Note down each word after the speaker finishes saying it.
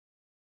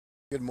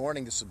Good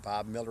morning, this is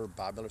Bob Miller,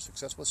 Bob Miller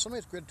Success with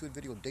somebody's gratitude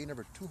video, day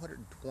number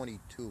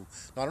 222.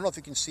 Now, I don't know if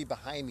you can see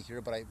behind me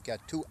here, but I've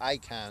got two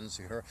icons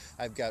here.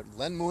 I've got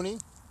Len Mooney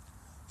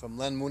from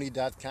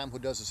lenmooney.com who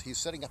does this. He's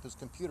setting up his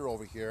computer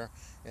over here,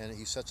 and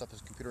he sets up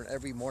his computer, and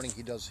every morning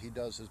he does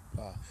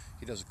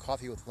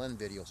coffee with Len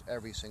videos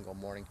every single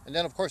morning. And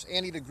then, of course,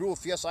 Andy DeGrew of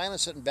Fiesta Island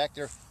sitting back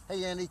there.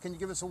 Hey, Andy, can you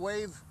give us a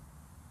wave?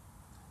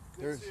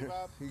 Good to see you,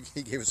 Bob.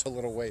 He gave us a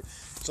little wave.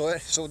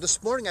 So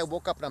this morning I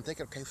woke up and I'm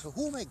thinking, okay, so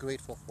who am I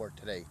grateful for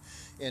today?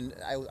 And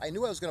I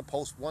knew I was going to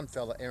post one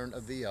fella, Aaron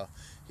Avila.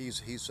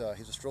 He's a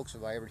stroke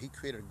survivor. He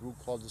created a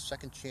group called the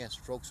Second Chance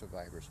Stroke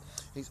Survivors.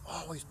 He's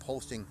always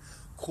posting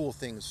cool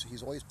things.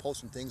 He's always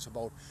posting things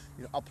about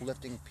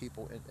uplifting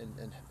people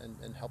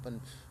and helping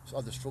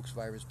other stroke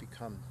survivors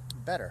become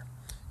better.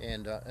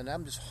 And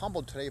I'm just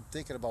humbled today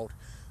thinking about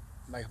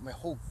my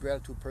whole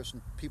gratitude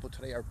people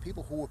today are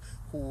people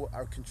who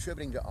are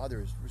contributing to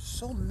others. There's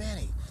so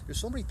many.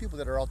 There's so many people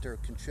that are out there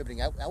contributing.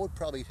 I would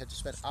probably have to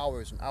spend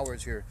hours and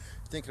hours here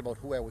thinking about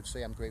who I would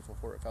say I'm grateful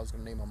for if I was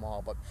going to name them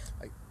all. But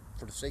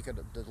for the sake of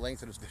the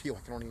length of this video, I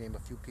can only name a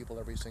few people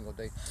every single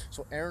day.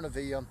 So Aaron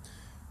Avila,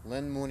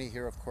 Len Mooney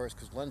here, of course,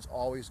 because Len's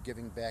always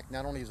giving back.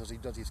 Not only does he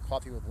do these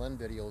coffee with Len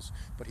videos,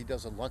 but he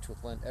does a lunch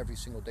with Len every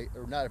single day,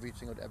 or not every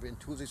single day, every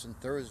Tuesdays and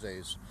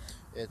Thursdays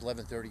at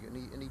 11:30.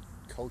 And he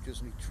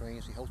coaches and he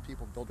trains. He helps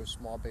people build their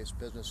small-based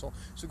business. So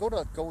go to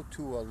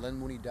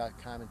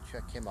lenmooney.com and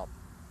check him out.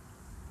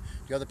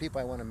 The other people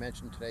I want to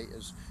mention today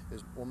is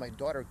well, my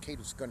daughter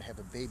Kate is going to have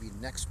a baby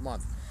next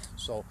month.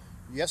 So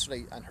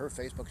yesterday on her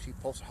Facebook, she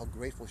posted how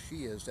grateful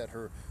she is that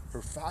her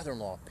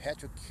father-in-law,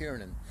 Patrick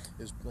Kiernan,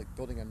 is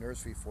building a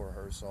nursery for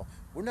her. So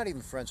we're not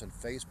even friends on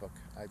Facebook.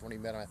 I've only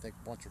met him, I think,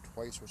 once or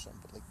twice or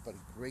something, but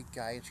a great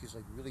guy, and she's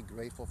really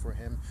grateful for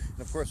him.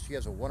 And of course, she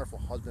has a wonderful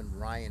husband,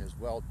 Ryan, as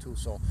well too.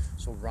 So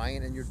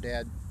Ryan and your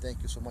dad,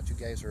 thank you so much. You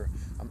guys are,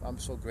 I'm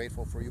so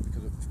grateful for you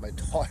because if my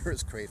daughter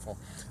is grateful,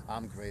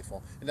 I'm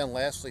grateful. And then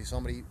lastly,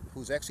 somebody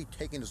who's actually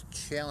taking this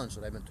challenge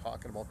that I've been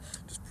talking about,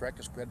 this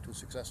Practice Gratitude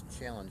Success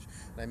Challenge.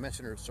 And I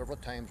mentioned her several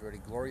times already,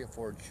 Gloria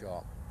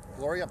Shaw.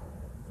 Gloria,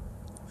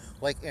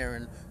 like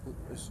Aaron,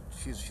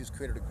 she's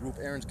created a group.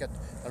 Aaron's got,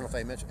 I don't know if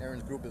I mentioned,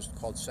 Aaron's group is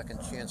called Second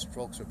Chance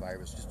Stroke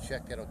Survivors. Just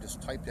check that out.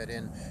 Just type that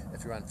in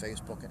if you're on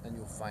Facebook, and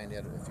you'll find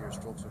that if you're a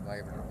stroke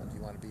survivor and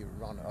you want to be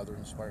around other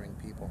inspiring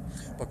people.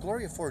 But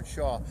Gloria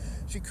Shaw,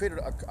 she created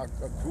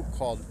a group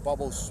called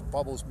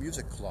Bubbles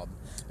Music Club,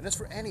 and it's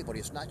for anybody.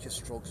 It's not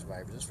just stroke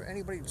survivors. It's for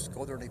anybody to just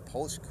go there and they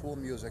post cool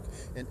music.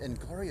 And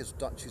Gloria's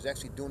done. She's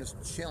actually doing this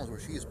challenge where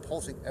she is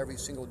posting every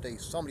single day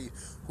somebody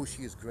who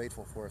she is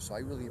grateful for. So I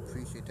really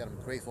appreciate that.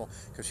 I'm grateful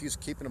because she's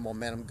keeping the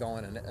momentum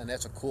going, and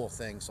that's a cool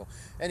thing. So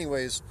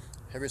anyways,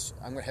 I'm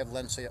going to have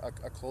Len say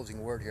a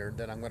closing word here,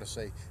 then I'm going to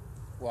say,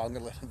 well, I'm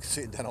going to let him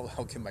say it, then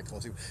I'll give my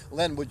closing.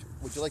 Len, would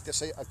you like to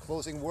say a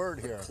closing word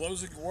here? A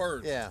closing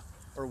word? Yeah,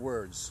 or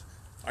words.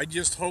 I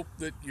just hope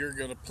that you're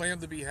going to plan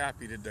to be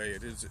happy today.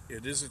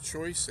 It is a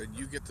choice, and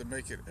you get to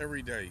make it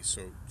every day.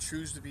 So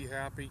choose to be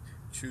happy,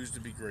 choose to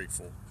be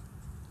grateful.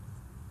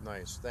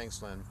 Nice.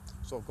 Thanks, Len.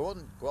 So go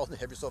out and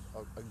have yourself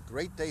a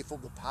great day full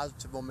of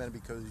positive momentum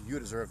because you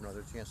deserve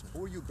another chance. And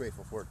who are you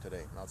grateful for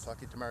today? And I'll talk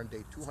to you tomorrow on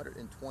day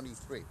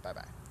 223.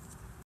 Bye-bye.